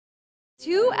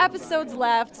2 episodes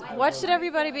left. What should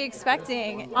everybody be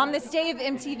expecting on this day of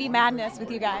MTV madness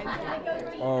with you guys?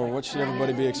 Oh, what should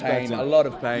everybody be expecting? Pain, a lot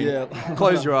of pain. Yeah.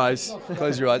 Close your eyes.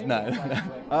 Close your eyes. No.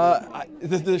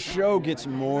 The show gets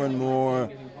more and more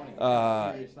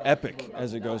epic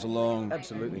as it goes along.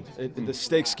 Absolutely. The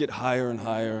stakes get higher and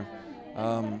higher.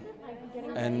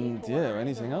 And yeah,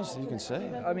 anything else you can say?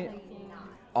 I mean,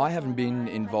 I haven't been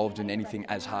involved in anything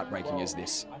as heartbreaking as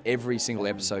this. Every single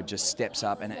episode just steps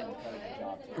up, and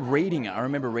I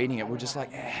remember reading it, we're just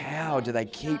like, how do they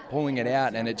keep pulling it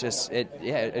out? And it's going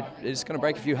to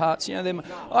break a few hearts. You know,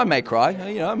 I may cry.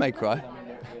 I may cry.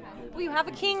 Well, you have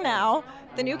a king now,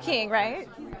 the new king, right?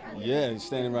 Yeah, he's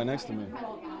standing right next to me.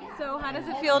 So how does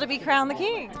it feel to be crowned the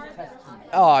king?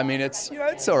 Oh, I mean, it's all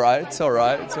right. It's all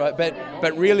right.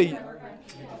 But really,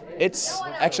 it's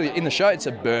actually in the show. It's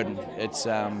a burden. It's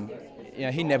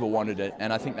he never wanted it,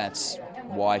 and I think that's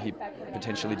why he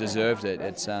potentially deserved it.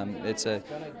 It's a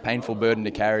painful burden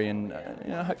to carry, and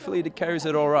hopefully he carries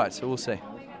it all right. So we'll see.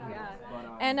 Yeah.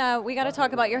 And we got to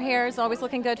talk about your hair. Is always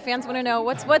looking good. Fans want to know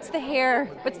what's the hair?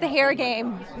 What's the hair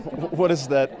game? What is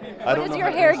that? What is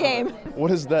your hair game? What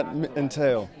does that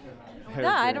entail?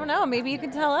 I don't know. Maybe you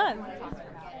can tell us.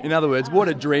 In other words, what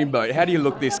a dreamboat. How do you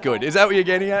look this good? Is that what you're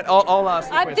getting at? I'll ask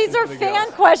the question these are to the fan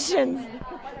girls. questions.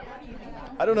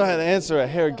 I don't know how to answer a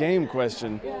hair game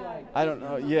question. I don't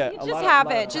know. Yeah. Just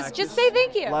have it. Just say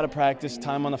thank you. A lot of practice,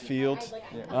 time on the field.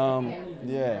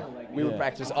 We would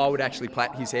practice. I would actually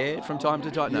plait his hair from time to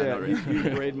time. No, yeah, not really.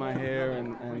 you braid my hair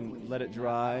and let it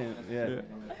dry. And,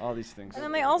 all these things. And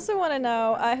then they also want to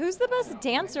know who's the best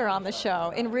dancer on the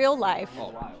show in real life.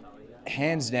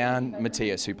 Hands down,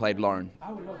 Matthias, who played Lauren.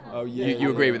 Oh yeah. You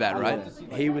agree with that, right?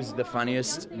 He was the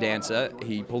funniest dancer.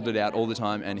 He pulled it out all the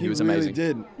time, and he was amazing. He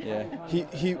really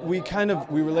did. Yeah.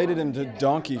 We related him to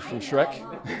Donkey from Shrek.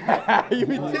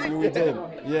 We did.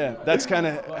 Yeah. That's kind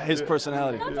of his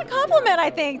personality. That's a compliment, I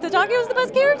think. The donkey was the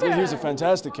best character. He was a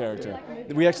fantastic character.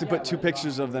 We actually put 2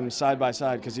 pictures of them side by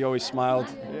side because he always smiled,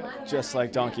 just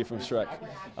like Donkey from Shrek.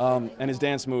 And his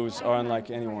dance moves are unlike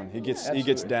anyone. He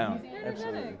gets down.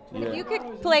 Absolutely. Yeah. If you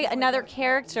could play another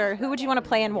character, who would you want to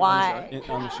play and why?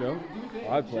 On the show?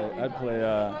 I'd play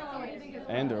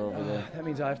Ander over there. That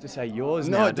means I have to say yours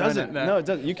No, now. it doesn't. No, it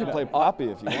doesn't. You can play Poppy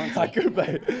if you want to. I could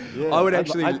play. Yeah,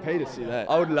 I'd pay to see that.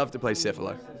 I would love to play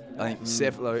Cephalo. I think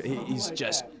Cephalo, he's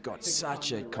just got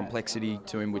such a complexity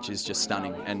to him, which is just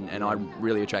stunning, and I'm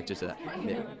really attracted to that.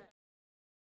 Yeah.